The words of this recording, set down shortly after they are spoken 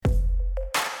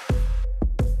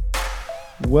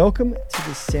Welcome to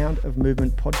the Sound of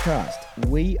Movement podcast.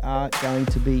 We are going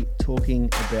to be talking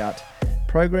about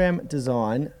program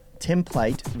design,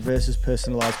 template versus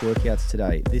personalized workouts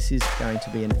today. This is going to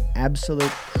be an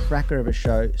absolute cracker of a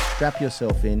show. Strap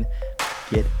yourself in,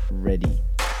 get ready.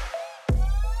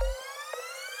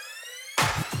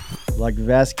 Like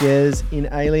Vasquez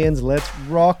in Aliens, let's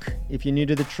rock. If you're new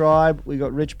to the tribe, we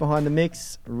got Rich behind the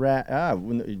mix.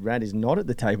 Rad is not at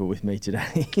the table with me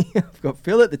today. I've got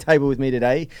Phil at the table with me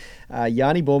today,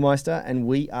 Yanni Baumeister, and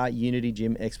we are Unity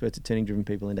Gym experts at turning driven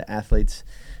people into athletes.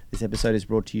 This episode is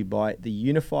brought to you by the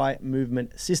Unify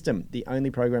Movement System, the only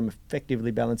program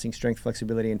effectively balancing strength,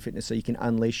 flexibility, and fitness so you can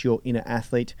unleash your inner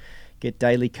athlete. Get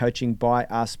daily coaching by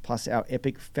us, plus our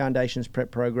epic Foundations Prep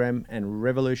program and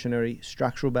revolutionary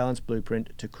structural balance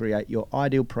blueprint to create your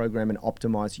ideal program and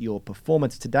optimize your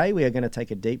performance. Today, we are going to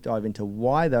take a deep dive into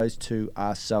why those two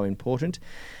are so important.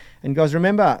 And guys,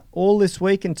 remember, all this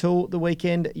week until the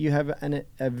weekend, you have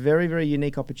a very, very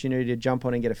unique opportunity to jump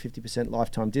on and get a 50%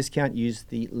 lifetime discount. Use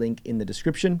the link in the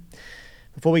description.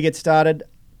 Before we get started,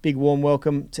 big warm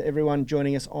welcome to everyone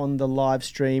joining us on the live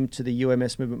stream to the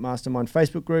UMS Movement Mastermind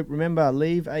Facebook group. Remember,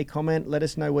 leave a comment, let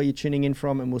us know where you're tuning in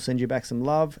from, and we'll send you back some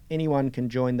love. Anyone can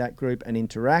join that group and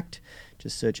interact.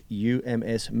 Just search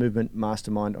UMS Movement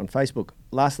Mastermind on Facebook.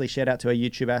 Lastly, shout out to our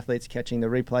YouTube athletes catching the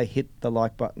replay. Hit the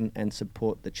like button and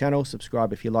support the channel.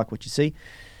 Subscribe if you like what you see.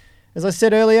 As I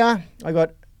said earlier, I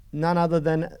got none other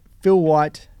than Phil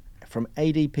White from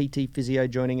ADPT Physio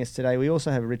joining us today. We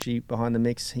also have Richie behind the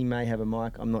mix. He may have a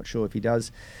mic. I'm not sure if he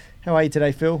does. How are you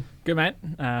today, Phil? Good, mate.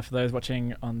 For those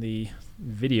watching on the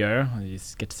video, you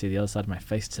just get to see the other side of my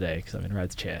face today because I'm in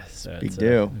Rad's chair. So big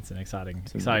deal. It's an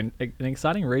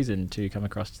exciting reason to come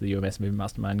across to the UMS Movement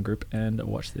Mastermind group and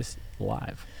watch this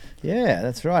live. Yeah,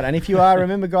 that's right. And if you are,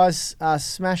 remember, guys,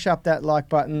 smash up that like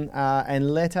button and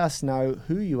let us know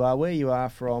who you are, where you are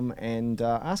from, and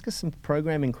ask us some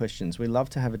programming questions. We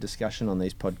love to have a discussion on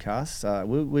these podcasts.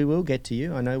 We will get to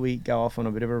you. I know we go off on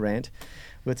a bit of a rant.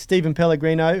 With Stephen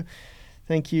Pellegrino.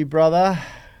 Thank you, brother.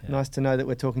 Yeah. Nice to know that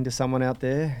we're talking to someone out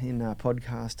there in our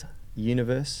podcast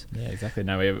universe. Yeah, exactly.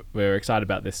 No, we were excited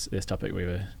about this topic. We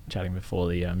were chatting before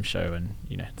the show, and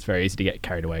it's very easy to get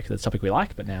carried away because it's a topic we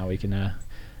like, but now we can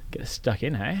get stuck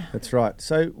in, hey? That's right.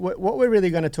 So what we're really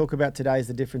going to talk about today is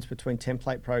the difference between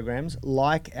template programs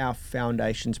like our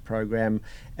Foundations program,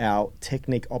 our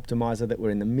Technique Optimizer that we're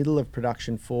in the middle of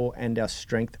production for, and our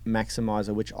Strength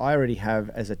Maximizer, which I already have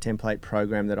as a template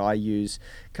program that I use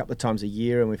a couple of times a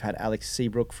year. And we've had Alex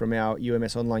Seabrook from our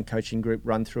UMS online coaching group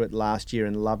run through it last year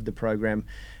and loved the program.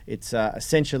 It's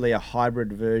essentially a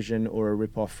hybrid version or a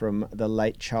rip-off from the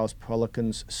late Charles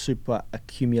Poliquin's super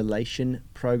accumulation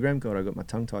program. God, I got my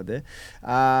tongue tied there.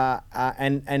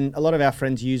 And a lot of our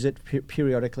friends use it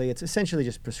periodically. It's essentially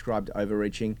just prescribed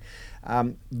overreaching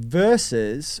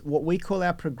versus what we call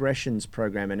our progressions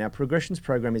program. And our progressions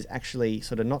program is actually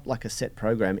sort of not like a set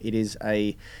program. It is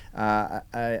a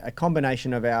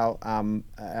combination of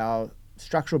our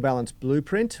structural balance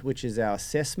blueprint, which is our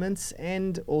assessments,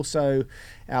 and also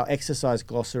our exercise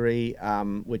glossary,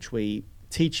 which we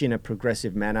teach in a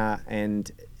progressive manner,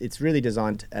 and it's really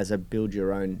designed as a build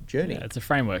your own journey. Yeah, it's a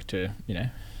framework to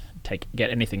get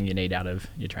anything you need out of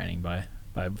your training by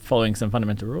following some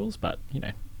fundamental rules, but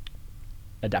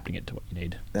adapting it to what you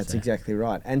need. That's exactly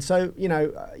right. And so,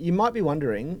 you might be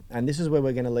wondering, and this is where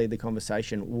we're going to lead the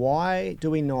conversation, why do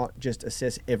we not just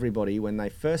assess everybody when they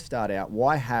first start out?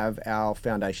 Why have our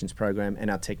Foundations program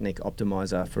and our Technique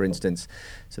Optimizer, for instance?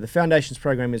 So the Foundations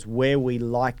program is where we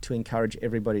like to encourage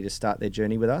everybody to start their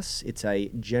journey with us. It's a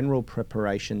general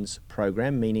preparations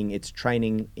program, meaning it's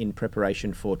training in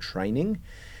preparation for training.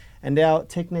 And our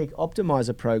Technique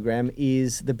Optimizer program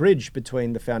is the bridge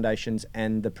between the Foundations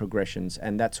and the progressions.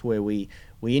 And that's where we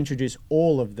introduce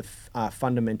all of the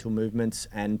fundamental movements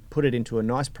and put it into a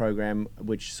nice program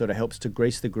which sort of helps to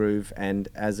grease the groove and,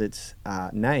 as it's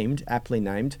aptly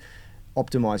named,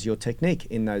 optimize your technique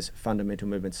in those fundamental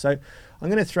movements. So I'm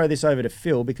going to throw this over to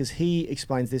Phil because he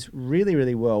explains this really,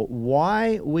 really well.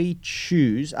 Why we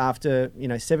choose, after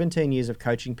 17 years of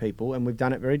coaching people, and we've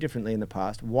done it very differently in the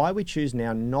past, why we choose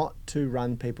now not to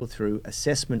run people through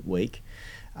assessment week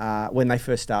when they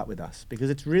first start with us, because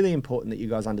it's really important that you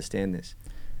guys understand this.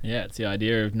 Yeah, it's the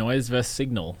idea of noise versus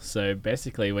signal. So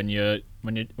basically,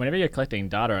 whenever you're collecting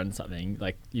data on something,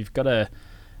 like you've got to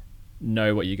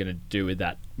know what you're going to do with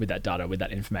that data, with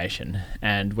that information.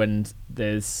 And when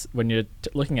you're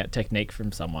looking at technique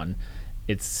from someone,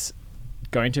 it's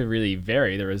going to really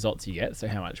vary the results you get. So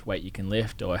how much weight you can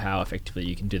lift, or how effectively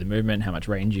you can do the movement, how much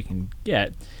range you can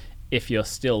get if you're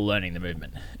still learning the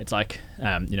movement. It's like,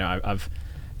 I've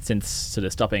since sort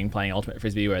of stopping playing ultimate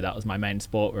frisbee, where that was my main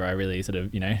sport, where I really sort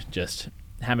of just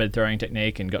hammered throwing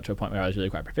technique and got to a point where I was really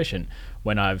quite proficient.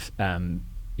 When I've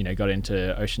got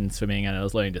into ocean swimming and I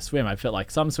was learning to swim, I felt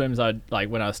like some swims when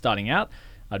I was starting out,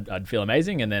 I'd feel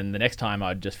amazing, and then the next time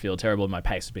I'd just feel terrible, and my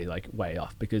pace would be like way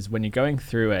off. Because when you're going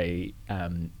through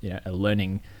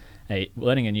learning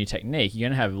a new technique, you're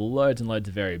going to have loads and loads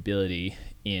of variability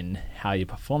in how you're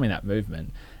performing that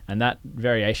movement, and that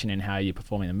variation in how you're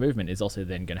performing the movement is also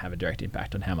then going to have a direct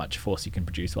impact on how much force you can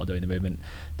produce while doing the movement,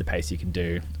 the pace you can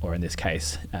do, or in this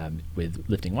case, with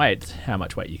lifting weights, how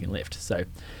much weight you can lift. So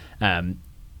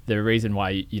the reason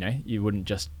why you wouldn't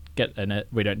just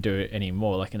we don't do it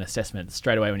anymore like an assessment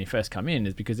straight away when you first come in,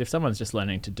 is because if someone's just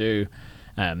learning to do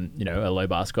a low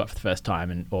bar squat for the first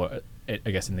time,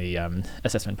 I guess in the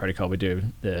assessment protocol we do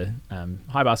the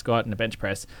high bar squat and a bench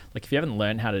press. Like if you haven't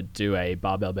learned how to do a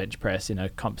barbell bench press in a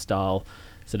comp style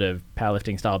sort of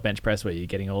powerlifting style bench press where you're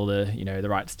getting all the the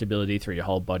right stability through your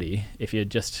whole body, if you're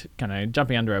just kind of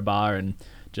jumping under a bar and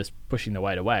just pushing the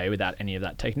weight away without any of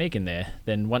that technique in there,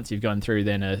 then once you've gone through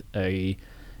then a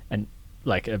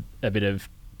bit of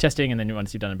testing, and then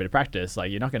once you've done a bit of practice,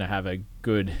 like you're not going to have a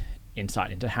good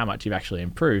insight into how much you've actually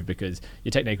improved, because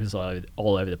your technique was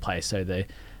all over the place. So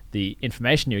the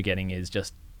information you're getting is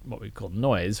just what we call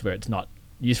noise, where it's not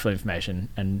useful information.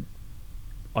 And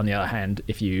on the other hand,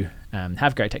 if you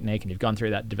have great technique and you've gone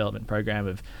through that development program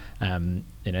of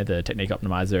the technique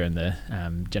optimizer and the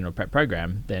general prep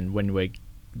program, then when we're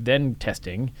then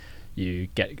testing, you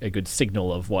get a good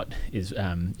signal of what is,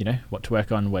 what to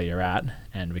work on, where you're at,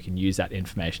 and we can use that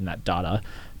information, that data,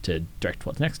 to direct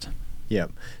what's next. Yeah.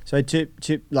 So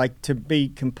to be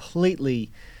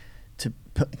completely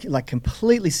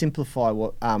simplify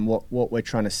what we're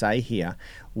trying to say here,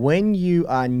 when you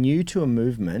are new to a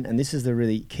movement, and this is the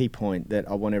really key point that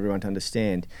I want everyone to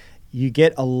understand, you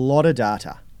get a lot of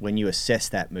data when you assess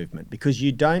that movement, because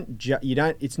you don't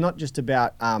it's not just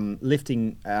about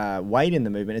lifting weight in the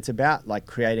movement. It's about like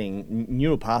creating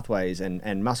neural pathways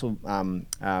and muscle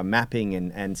mapping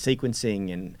and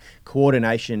sequencing and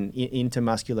coordination,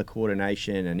 intermuscular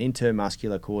coordination and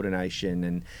intermuscular coordination,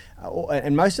 and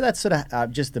most of that's sort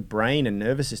of just the brain and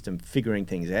nervous system figuring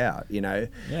things out, Yeah,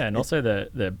 and also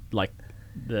the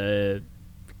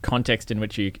context in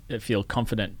which you feel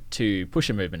confident to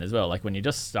push a movement as well. Like when you're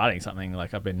just starting something,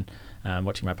 like I've been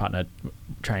watching my partner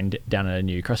train down at a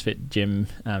new CrossFit gym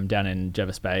down in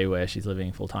Jervis Bay, where she's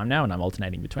living full time now, and I'm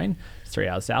alternating between. It's 3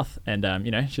 hours south, and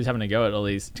she's having to go at all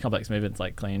these complex movements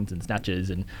like cleans and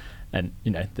snatches, and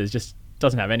there's just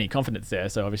doesn't have any confidence there,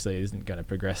 so obviously isn't going to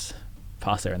progress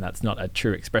faster, and that's not a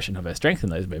true expression of her strength in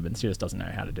those movements. She just doesn't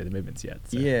know how to do the movements yet.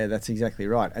 So. Yeah, that's exactly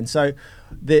right. And so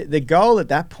the goal at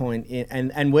that point,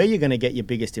 and where you're going to get your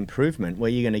biggest improvement, where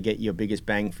you're going to get your biggest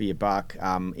bang for your buck,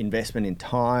 investment in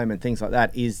time and things like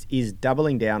that, is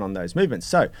doubling down on those movements.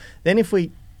 So then if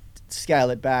we scale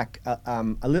it back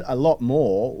a lot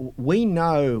more, we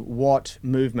know what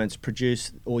movements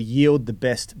produce or yield the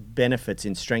best benefits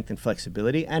in strength and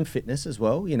flexibility and fitness as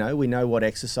well. We know what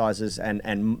exercises and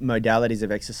modalities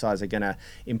of exercise are going to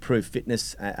improve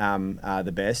fitness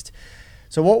the best.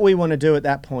 So what we want to do at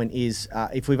that point is,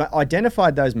 if we've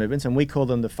identified those movements, and we call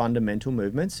them the fundamental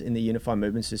movements in the Unified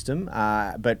Movement System,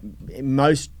 but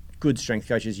most good strength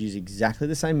coaches use exactly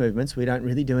the same movements. We don't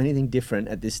really do anything different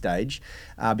at this stage,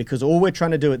 because all we're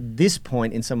trying to do at this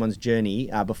point in someone's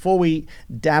journey, before we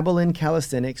dabble in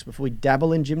calisthenics, before we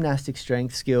dabble in gymnastic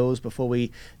strength skills, before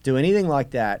we do anything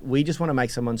like that, we just want to make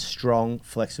someone strong,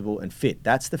 flexible, and fit.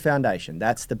 That's the foundation.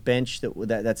 That's the bench.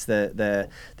 That's the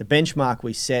benchmark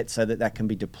we set, so that can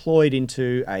be deployed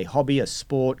into a hobby, a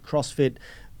sport, CrossFit,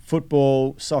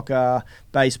 football, soccer,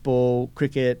 baseball,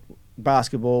 cricket,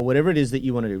 basketball, whatever it is that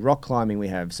you want to do. Rock climbing, we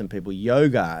have some people.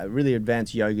 Yoga, really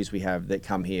advanced yogis we have that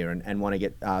come here and want to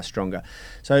get stronger.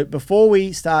 So before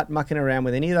we start mucking around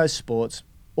with any of those sports,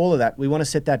 all of that, we want to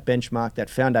set that benchmark,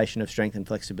 that foundation of strength and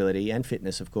flexibility and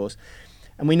fitness, of course.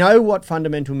 And we know what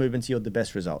fundamental movements yield the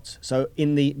best results. So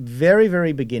in the very,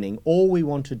 very beginning, all we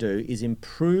want to do is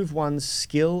improve one's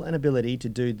skill and ability to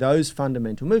do those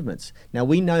fundamental movements. Now,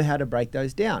 we know how to break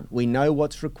those down. We know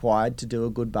what's required to do a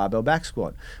good barbell back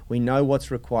squat. We know what's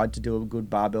required to do a good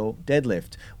barbell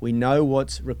deadlift. We know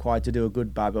what's required to do a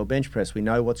good barbell bench press. We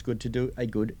know what's good to do a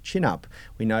good chin up.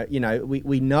 We know,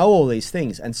 we know all these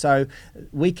things. And so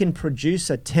we can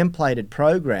produce a templated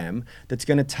program that's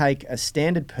going to take a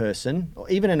standard person,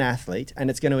 or even an athlete, and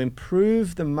it's going to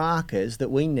improve the markers that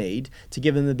we need to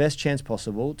give them the best chance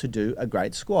possible to do a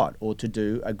great squat or to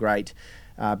do a great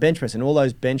bench press. And all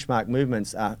those benchmark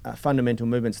movements are fundamental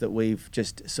movements that we've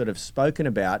just sort of spoken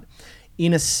about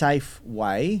in a safe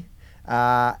way,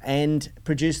 and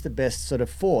produce the best sort of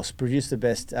force, produce the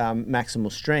best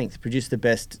maximal strength, produce the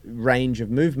best range of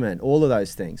movement, all of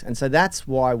those things. And so that's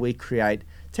why we create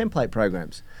template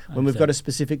programs. When we've got a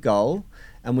specific goal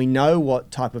and we know what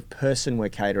type of person we're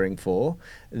catering for,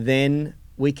 then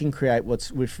we can create what's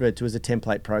referred to as a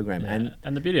template program. Yeah.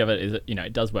 And the beauty of it is that,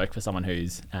 it does work for someone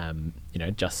who's,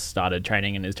 just started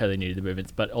training and is totally new to the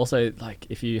movements. But also, like,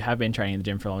 if you have been training in the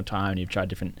gym for a long time and you've tried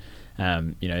different,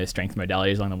 strength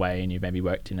modalities along the way, and you've maybe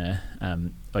worked in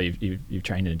or you've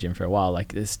trained in a gym for a while,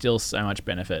 like, there's still so much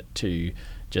benefit to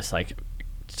just, like,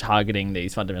 targeting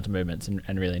these fundamental movements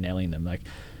and really nailing them. Like,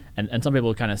 and some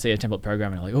people kind of see a template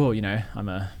program and are like, oh, I'm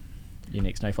a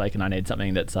unique snowflake and I need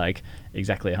something that's like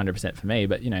exactly 100% for me.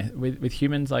 But with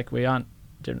humans, like, we aren't,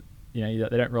 they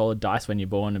don't roll a dice when you're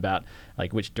born about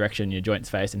like which direction your joints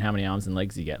face and how many arms and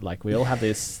legs you get. Like, we all have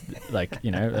this, like,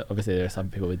 obviously there are some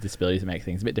people with disabilities that make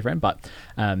things a bit different, but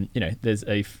there's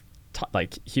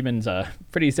like, humans are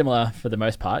pretty similar for the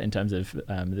most part in terms of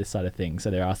this side of things.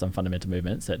 So there are some fundamental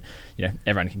movements that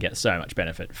everyone can get so much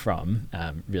benefit from,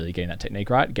 really getting that technique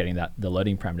right, getting the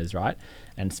loading parameters right,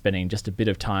 and spending just a bit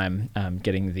of time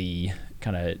getting the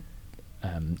kind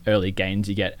of early gains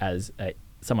you get as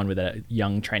someone with a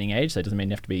young training age. So it doesn't mean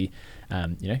you have to be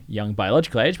young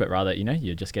biological age, but rather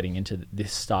you're just getting into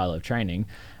this style of training,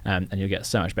 and you'll get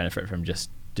so much benefit from just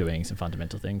doing some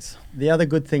fundamental things. The other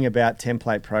good thing about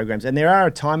template programs, and there are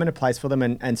a time and a place for them,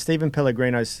 and Stephen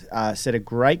Pellegrino's said a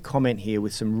great comment here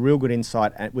with some real good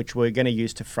insight, which we're going to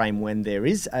use to frame when there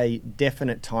is a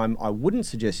definite time I wouldn't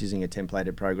suggest using a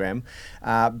templated program,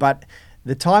 but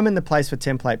the time and the place for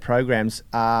template programs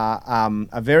are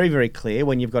very, very clear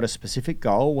when you've got a specific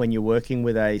goal, when you're working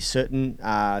with a certain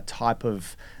type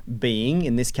of being,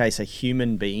 in this case a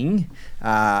human being,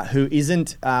 who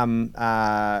isn't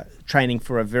training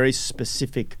for a very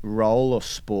specific role or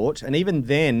sport. And even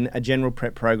then, a general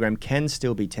prep program can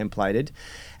still be templated.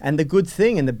 And the good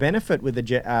thing and the benefit with a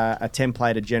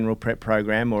templated general prep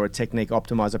program or a technique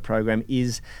optimizer program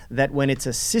is that when it's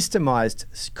a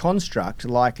systemized construct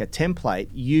like a template,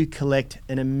 you collect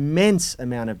an immense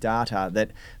amount of data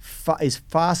that is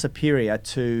far superior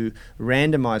to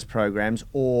randomized programs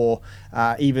or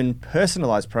even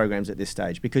personalized programs at this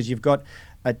stage, because you've got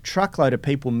a truckload of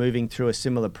people moving through a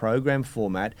similar program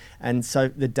format, and so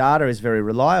the data is very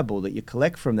reliable that you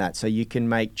collect from that, so you can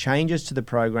make changes to the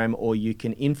program or you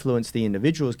can influence the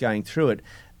individuals going through it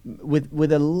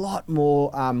with a lot more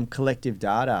collective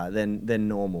data than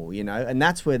normal, and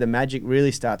that's where the magic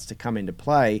really starts to come into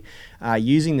play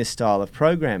using this style of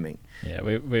programming. Yeah,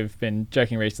 we've been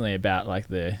joking recently about like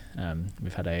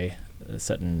we've had a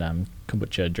certain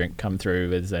kombucha drink come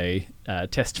through as a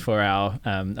test for our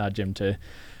gym to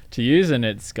use, and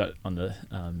it's got on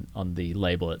the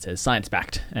label it says science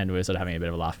backed, and we're sort of having a bit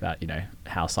of a laugh about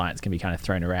how science can be kind of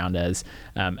thrown around as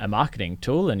a marketing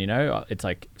tool, and it's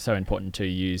like so important to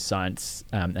use science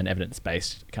and evidence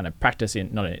based kind of practice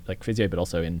in not only like physio but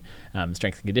also in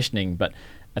strength and conditioning. But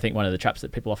I think one of the traps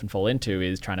that people often fall into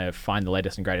is trying to find the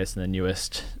latest and greatest and the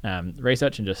newest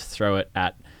research and just throw it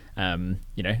at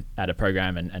a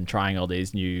program and trying all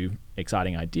these new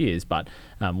exciting ideas. But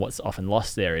what's often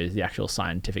lost there is the actual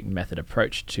scientific method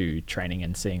approach to training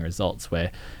and seeing results,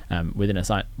 where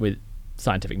with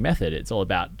scientific method, it's all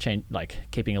about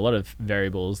keeping a lot of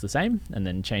variables the same and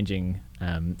then changing,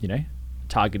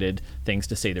 targeted things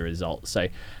to see the results. So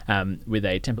with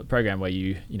a template program where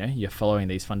you're following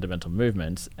these fundamental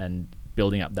movements and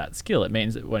building up that skill, it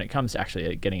means that when it comes to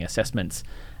actually getting assessments,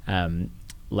 when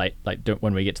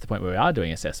we get to the point where we are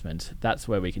doing assessment, that's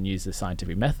where we can use the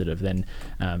scientific method of then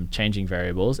changing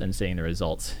variables and seeing the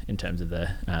results in terms of the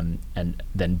and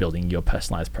then building your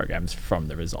personalized programs from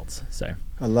the results. So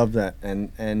I love that,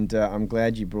 and I'm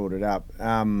glad you brought it up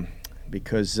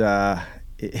because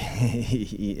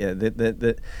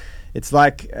it's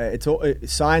like it's all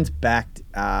science backed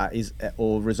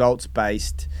or results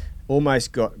based.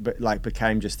 Almost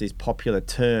became just these popular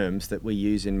terms that we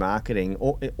use in marketing,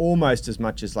 almost as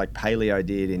much as like paleo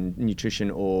did in nutrition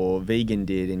or vegan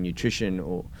did in nutrition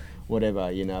or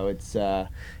whatever. It's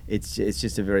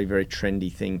just a very, very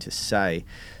trendy thing to say.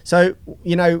 So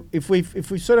if we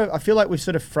sort of, I feel like we've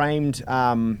sort of framed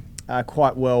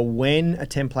quite well when a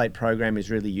template program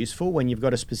is really useful, when you've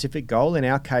got a specific goal. In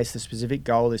our case, the specific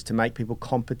goal is to make people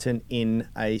competent in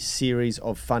a series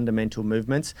of fundamental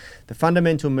movements. The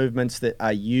fundamental movements that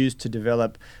are used to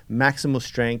develop maximal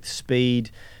strength,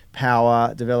 speed,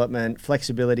 power, development,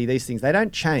 flexibility, these things, they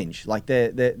don't change. Like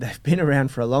they've been around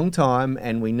for a long time,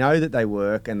 and we know that they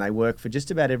work, and they work for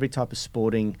just about every type of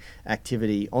sporting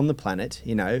activity on the planet.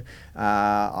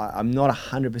 I'm not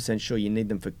 100% sure you need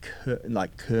them for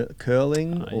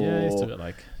curling or... Yeah, you still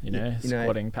got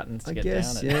squatting patterns to get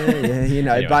down.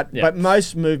 Anyway, but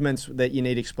most movements that you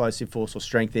need explosive force or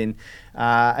strength in.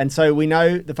 And so we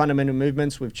know the fundamental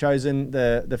movements. We've chosen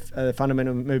the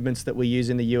fundamental movements that we use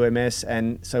in the UMS,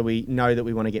 and so we know that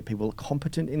we want to get people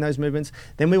competent in those movements.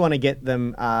 Then we want to get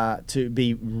them to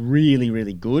be really,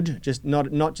 really good, just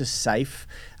not just safe,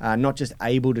 not just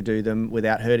able to do them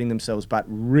without hurting themselves, but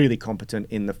really competent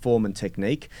in the form and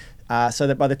technique. So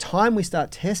that by the time we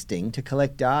start testing to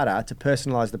collect data to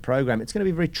personalize the program, it's going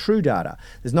to be very true data.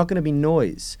 There's not going to be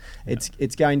noise. Yeah.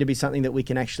 It's going to be something that we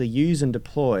can actually use and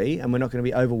deploy, and we're not going to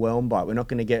be overwhelmed by it. We're not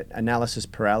going to get analysis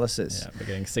paralysis. Yeah, we're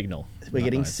getting signal. We're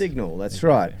getting noise. Signal, that's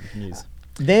right.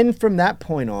 Then from that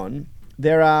point on,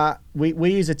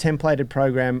 we use a templated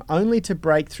program only to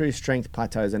break through strength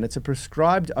plateaus, and it's a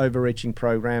prescribed overreaching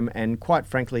program, and quite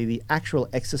frankly the actual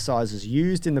exercises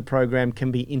used in the program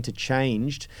can be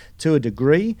interchanged to a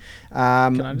degree.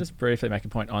 Can I just briefly make a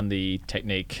point on the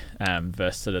technique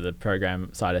versus sort of the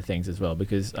program side of things as well,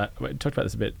 because we talked about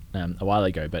this a bit a while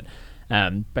ago, but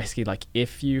basically, like,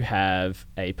 if you have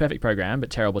a perfect program but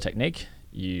terrible technique,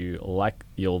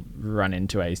 you'll run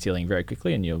into a ceiling very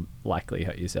quickly, and you'll likely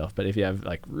hurt yourself. But if you have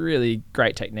like really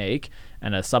great technique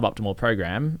and a suboptimal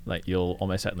program, like, you'll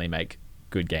almost certainly make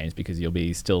good gains, because you'll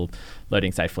be still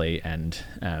loading safely and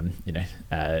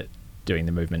doing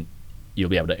the movement. You'll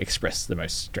be able to express the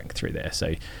most strength through there.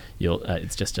 So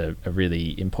it's just a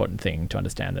really important thing to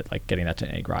understand that, like, getting that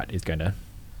technique right is going to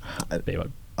be what.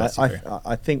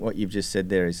 I think what you've just said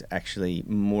there is actually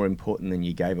more important than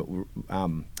you gave it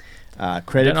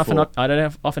credit for. I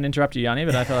don't often interrupt you, Yanni,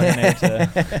 but I feel like I need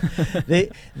to.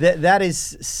 That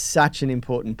is such an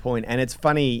important point, and it's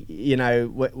funny,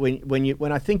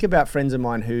 when I think about friends of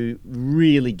mine who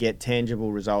really get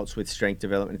tangible results with strength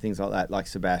development and things like that, like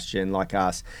Sebastian, like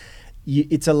us.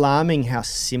 It's alarming how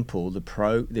simple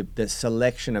the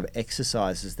selection of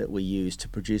exercises that we use to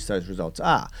produce those results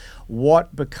are.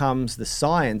 What becomes the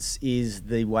science is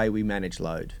the way we manage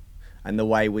load, and the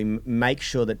way we make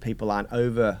sure that people aren't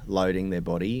overloading their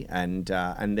body, and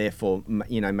therefore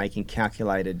making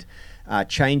calculated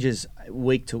changes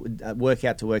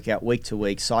workout to workout, week to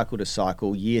week, cycle to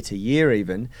cycle, year to year,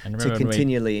 even to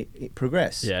continually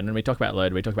progress. Yeah, and when we talk about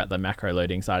load, we talk about the macro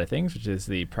loading side of things, which is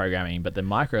the programming, but the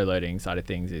micro loading side of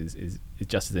things is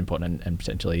just as important and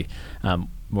potentially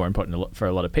more important for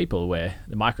a lot of people, where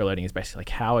the micro loading is basically like,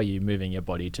 how are you moving your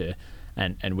body to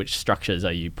and which structures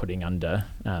are you putting under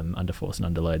force and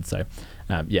under load. So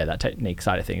that technique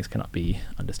side of things cannot be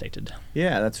understated.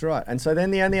 Yeah, that's right. And so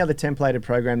then the only other templated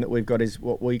program that we've got is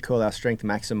what we call our Strength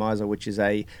Maximizer, which is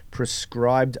a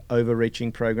prescribed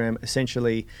overreaching program.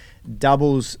 Essentially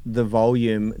doubles the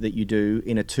volume that you do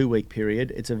in a 2-week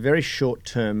period. It's a very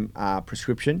short-term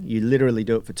prescription. You literally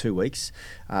do it for 2 weeks.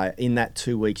 In that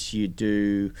 2 weeks, you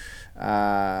do 9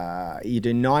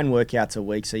 workouts a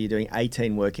week, so you're doing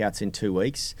 18 workouts in 2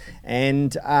 weeks,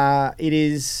 and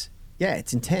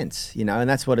it's intense, and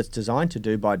that's what it's designed to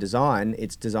do by design.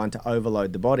 It's designed to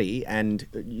overload the body and,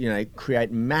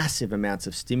 create massive amounts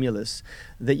of stimulus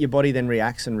that your body then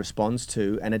reacts and responds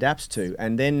to and adapts to.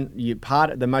 And then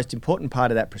the most important part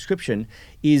of that prescription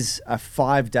is a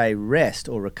 5-day rest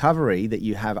or recovery that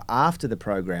you have after the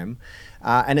program.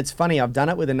 And it's funny, I've done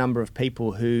it with a number of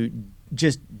people who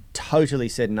just totally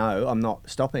said, no, I'm not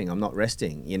stopping, I'm not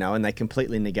resting, and they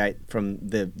completely negate from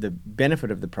the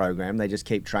benefit of the program. They just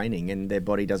keep training, and their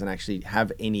body doesn't actually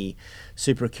have any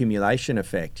superaccumulation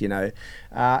effect,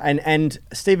 and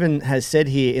Stephen has said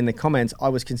here in the comments, I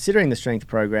was considering the strength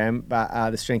program,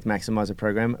 the Strength Maximizer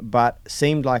program, but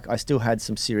seemed like I still had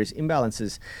some serious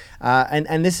imbalances.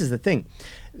 And this is the thing.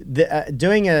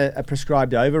 Doing a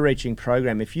prescribed overreaching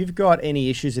program, if you've got any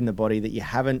issues in the body that you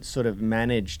haven't sort of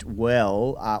managed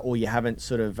well, or you haven't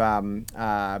sort of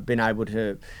been able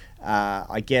to,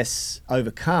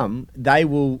 overcome, they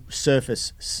will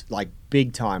surface like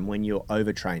big time when you're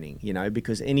overtraining,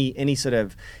 because any sort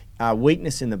of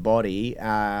weakness in the body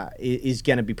is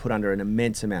going to be put under an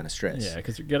immense amount of stress. Yeah,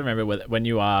 because you've got to remember, when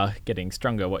you are getting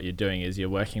stronger, what you're doing is you're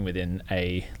working within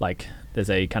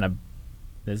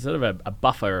there's sort of a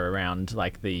buffer around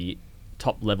like the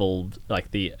top level,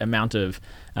 like the amount of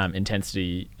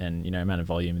intensity and amount of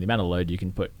volume, the amount of load you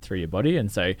can put through your body.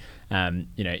 And so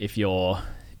if you're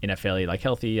in a fairly like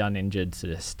healthy, uninjured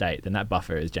sort of state, then that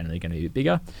buffer is generally going to be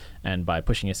bigger. And by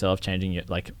pushing yourself, changing it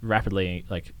like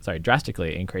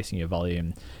drastically increasing your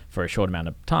volume for a short amount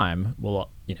of time will,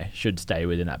 should stay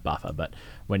within that buffer. But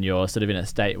when you're sort of in a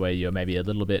state where you're maybe a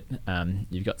little bit,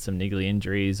 you've got some niggly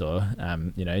injuries, or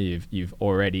you've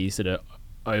already sort of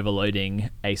overloading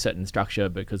a certain structure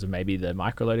because of maybe the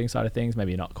microloading side of things,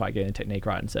 maybe you're not quite getting the technique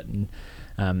right in certain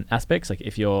aspects. Like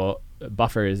if your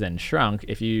buffer is then shrunk,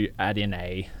 if you add in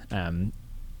a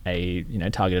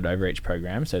targeted overreach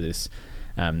program, so this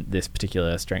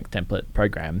particular strength template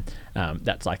program,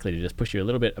 that's likely to just push you a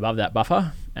little bit above that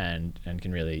buffer and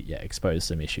can really expose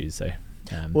some issues. So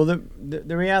well,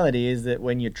 the reality is that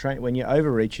when you're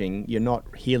overreaching, you're not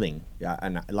healing,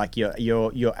 and like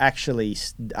you're actually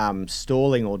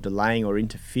stalling or delaying or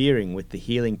interfering with the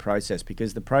healing process,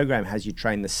 because the program has you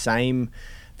train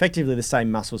effectively the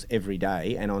same muscles every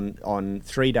day, and on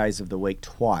 3 days of the week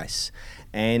twice.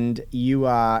 And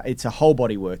it's a whole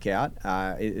body workout.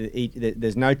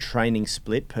 There's no training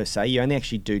split per se. You only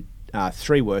actually do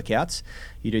 3 workouts.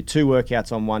 You do 2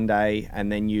 workouts on one day,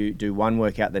 and then you do 1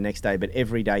 workout the next day. But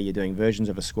every day you're doing versions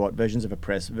of a squat, versions of a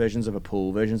press, versions of a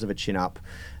pull, versions of a chin up,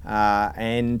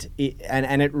 and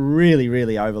it really,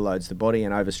 really overloads the body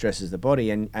and overstresses the body,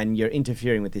 and you're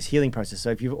interfering with this healing process. So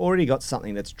if you've already got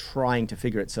something that's trying to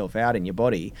figure itself out in your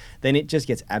body, then it just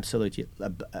gets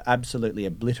absolutely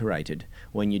obliterated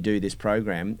when you do this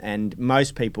program. And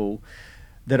most people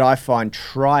that I find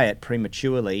try it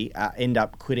prematurely end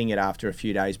up quitting it after a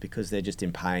few days because they're just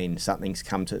in pain. Something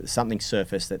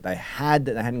surfaced that they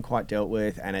hadn't quite dealt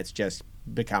with, and it's just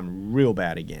become real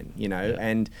bad again, Yeah.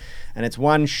 And it's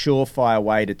one surefire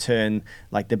way to turn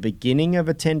like the beginning of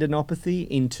a tendinopathy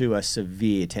into a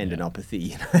severe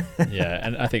tendinopathy. Yeah,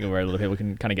 and I think where a lot of people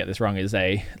can kind of get this wrong is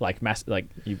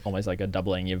you almost like a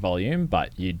doubling your volume,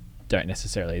 but you don't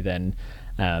necessarily then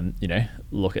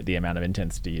look at the amount of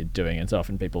intensity you're doing. And so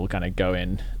often people kind of go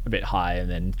in a bit high and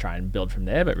then try and build from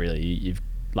there, but really you've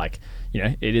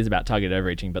it is about target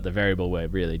overreaching, but the variable we're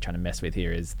really trying to mess with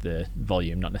here is the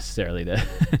volume, not necessarily the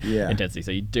intensity.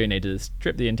 So you do need to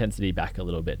strip the intensity back a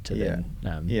little bit to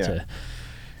to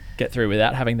get through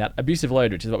without having that abusive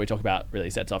load, which is what we talk about, really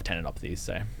sets off tendinopathies.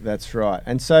 So that's right.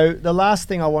 And so the last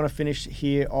thing I want to finish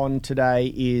here on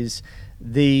today is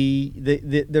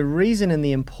the reason and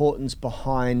the importance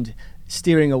behind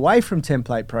steering away from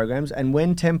template programs, and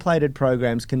when templated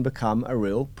programs can become a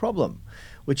real problem,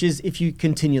 which is if you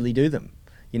continually do them.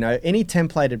 Any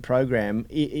templated program,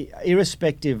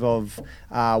 irrespective of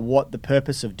what the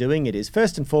purpose of doing it is,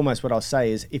 first and foremost, what I'll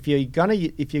say is if you're gonna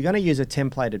use a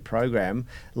templated program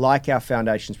like our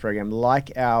foundations program,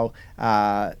 like our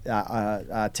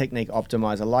technique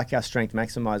optimizer, like our strength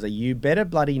maximizer, you better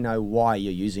bloody know why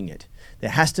you're using it.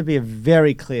 There has to be a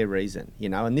very clear reason,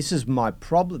 and this is my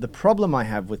problem. The problem I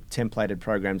have with templated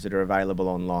programs that are available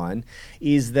online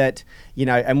is that,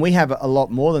 and we have a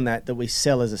lot more than that we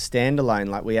sell as a standalone.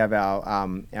 Like we have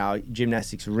our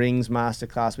gymnastics rings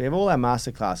masterclass. We have all our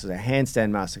masterclasses, our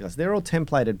handstand masterclass. They're all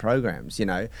templated programs,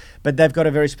 but they've got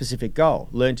a very specific goal.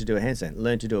 Learn to do a handstand,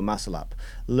 learn to do a muscle up,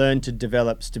 learn to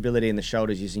develop stability in the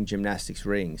shoulders using gymnastics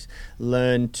rings,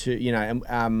 learn to,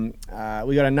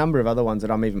 we got a number of other ones that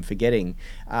I'm even forgetting.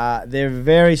 They're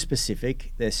very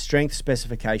specific. They're strength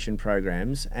specification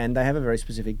programs, and they have a very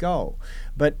specific goal.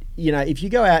 But, if you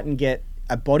go out and get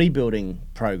a bodybuilding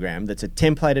program that's a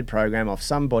templated program of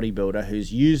some bodybuilder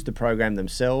who's used the program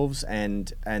themselves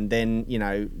and then,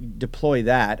 deploy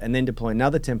that, and then deploy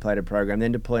another templated program,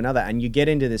 then deploy another, and you get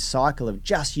into this cycle of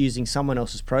just using someone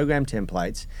else's program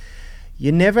templates,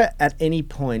 you're never at any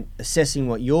point assessing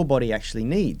what your body actually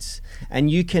needs. And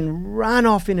you can run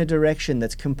off in a direction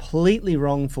that's completely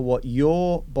wrong for what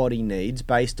your body needs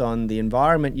based on the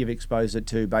environment you've exposed it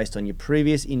to, based on your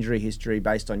previous injury history,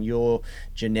 based on your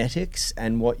genetics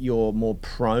and what you're more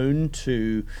prone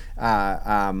to,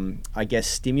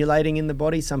 stimulating in the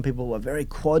body. Some people are very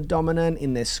quad dominant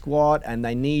in their squat and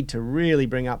they need to really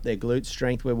bring up their glute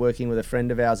strength. We're working with a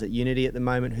friend of ours at Unity at the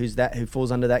moment who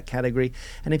falls under that category.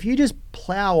 And if you just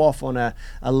plow off on a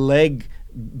leg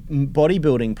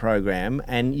bodybuilding program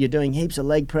and you're doing heaps of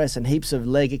leg press and heaps of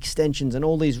leg extensions and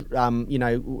all these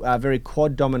very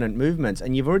quad dominant movements,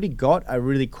 and you've already got a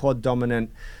really quad dominant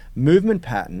movement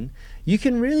pattern, you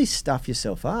can really stuff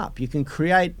yourself up. You can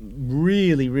create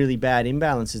really, really bad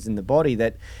imbalances in the body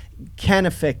that can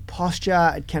affect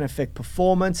posture, it can affect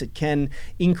performance, it can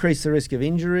increase the risk of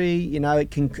injury,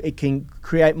 it can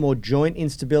create more joint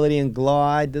instability and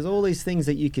glide. There's all these things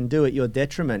that you can do at your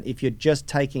detriment if you're just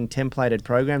taking templated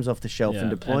programs off the shelf and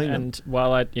deploying them. And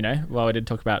while I did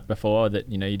talk about before that,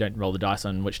 you don't roll the dice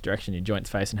on which direction your joints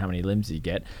face and how many limbs you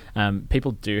get,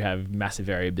 people do have massive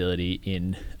variability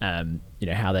in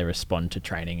how they respond to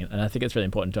training. And I think it's really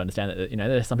important to understand that,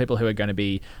 there's some people who are going to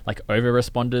be like over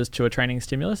responders to a training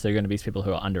stimulus. There are going to be people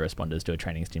who are under responders to a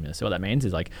training stimulus. So what that means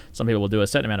is like some people will do a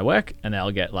certain amount of work and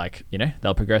they'll get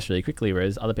they'll progress really quickly,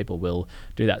 whereas other people will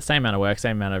do that same amount of work,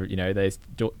 same amount of, they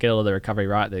get all of the recovery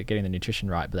right, they're getting the nutrition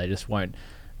right, but they just won't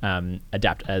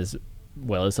adapt as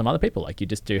well as some other people. Like, you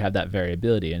just do have that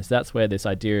variability, and so that's where this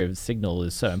idea of signal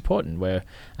is so important, where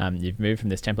you've moved from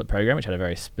this template program which had a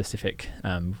very specific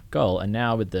goal, and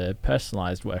now with the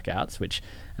personalized workouts, which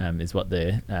is what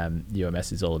the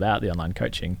UMS is all about, the online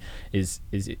coaching, is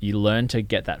you learn to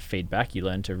get that feedback, you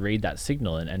learn to read that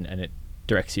signal, and it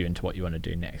directs you into what you want to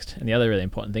do next. And the other really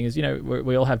important thing is,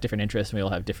 we all have different interests and we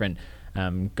all have different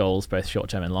goals, both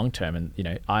short-term and long-term,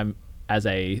 and I'm as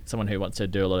someone who wants to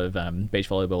do a lot of beach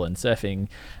volleyball and surfing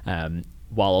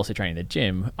while also training the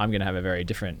gym, I'm going to have a very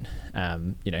different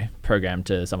program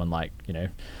to someone like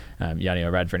Yanni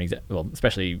or Rad, for an example. Well,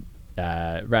 especially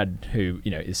Rad, who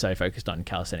is so focused on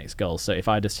calisthenics goals. So if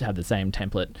I just have the same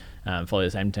template, follow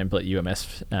the same template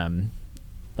UMS,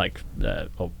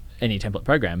 or any template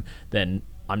program, then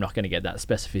I'm not going to get that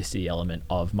specificity element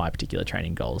of my particular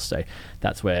training goals. So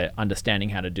that's where understanding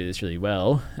how to do this really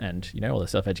well, and all the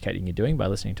self-educating you're doing by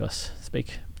listening to us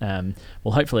speak,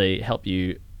 will hopefully help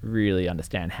you really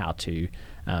understand how to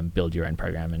build your own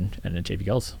program and achieve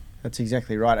your goals. That's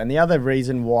exactly right. And the other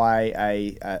reason why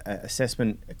a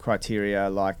assessment criteria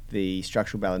like the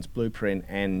Structural Balance Blueprint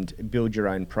and Build Your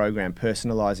Own Program,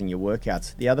 personalising your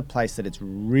workouts, the other place that it's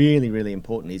really, really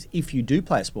important is if you do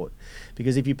play a sport.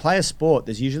 Because if you play a sport,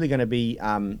 there's usually going to be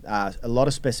a lot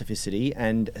of specificity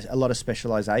and a lot of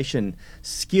specialisation,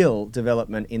 skill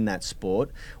development in that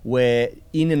sport, where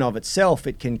in and of itself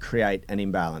it can create an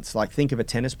imbalance. Like, think of a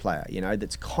tennis player,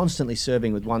 that's constantly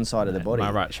serving with one side of the body. My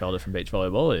right shoulder from beach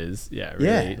volleyball is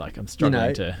like I'm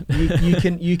struggling to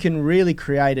you can really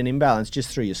create an imbalance just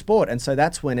through your sport. And so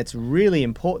that's when it's really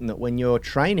important that when you're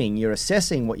training, you're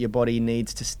assessing what your body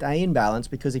needs to stay in balance,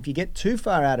 because if you get too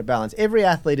far out of balance, every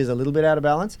athlete is a little bit out of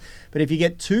balance, but if you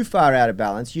get too far out of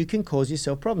balance, you can cause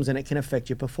yourself problems, and it can affect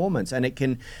your performance, and it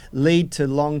can lead to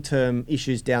long-term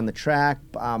issues down the track,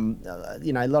 a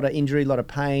lot of injury, a lot of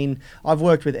pain. I've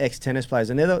worked with ex-tennis players,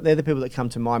 and they're the people that come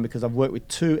to mind, because I've worked with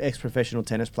 2 ex-professional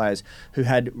tennis players who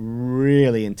had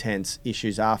really intense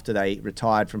issues after they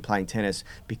retired from playing tennis,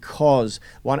 because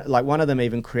one of them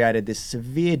even created this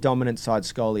severe dominant side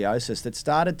scoliosis that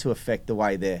started to affect the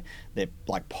way their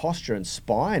like posture and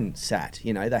spine sat.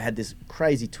 They had this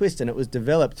crazy twist, and it was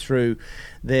developed through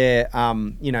their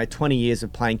 20 years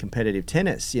of playing competitive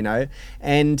tennis,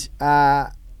 and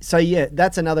so yeah,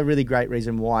 that's another really great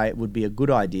reason why it would be a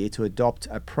good idea to adopt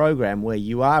a program where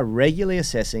you are regularly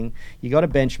assessing. You got a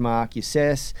benchmark, you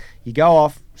assess, you go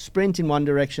off, sprint in one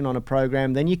direction on a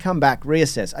program, then you come back,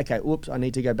 reassess. Okay, whoops, I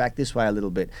need to go back this way a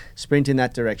little bit. Sprint in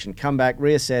that direction, come back,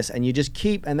 reassess, and you just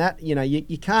keep, and that,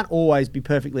 you can't always be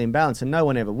perfectly in balance, and no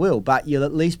one ever will, but you'll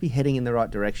at least be heading in the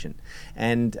right direction.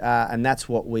 And that's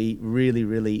what we really,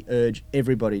 really urge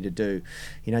everybody to do.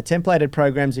 Templated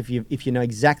programs, if you know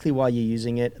exactly why you're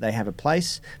using it, they have a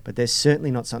place, but they're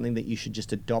certainly not something that you should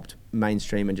just adopt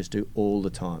mainstream and just do all the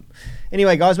time.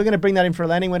 Anyway, guys, we're going to bring that in for a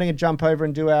landing. We're going to jump over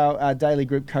and do our daily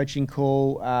group coaching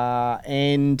call,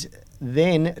 and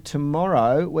then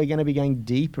tomorrow we're going to be going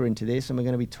deeper into this, and we're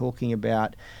going to be talking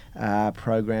about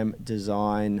program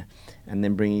design, and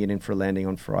then bringing it in for a landing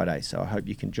on Friday. So I hope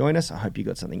you can join us. I hope you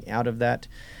got something out of that,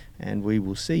 and we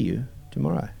will see you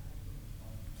tomorrow.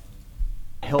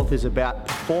 Health is about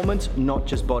performance, not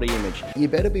just body image. You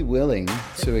better be willing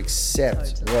to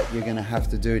accept what you're going to have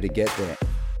to do to get there.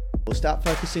 We'll start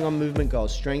focusing on movement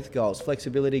goals, strength goals,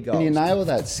 flexibility goals. When you nail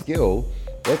that skill,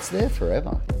 it's there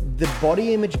forever. The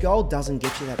body image goal doesn't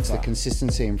get you that far. It's the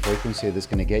consistency and frequency that's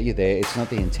going to get you there. It's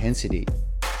not the intensity.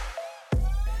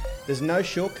 There's no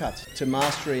shortcuts to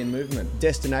mastery and movement.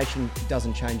 Destination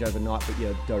doesn't change overnight, but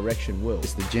your direction will.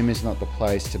 The gym is not the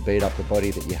place to beat up the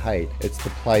body that you hate. It's the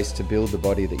place to build the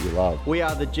body that you love. We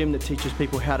are the gym that teaches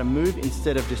people how to move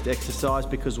instead of just exercise,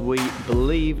 because we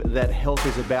believe that health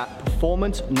is about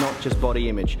performance, not just body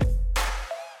image.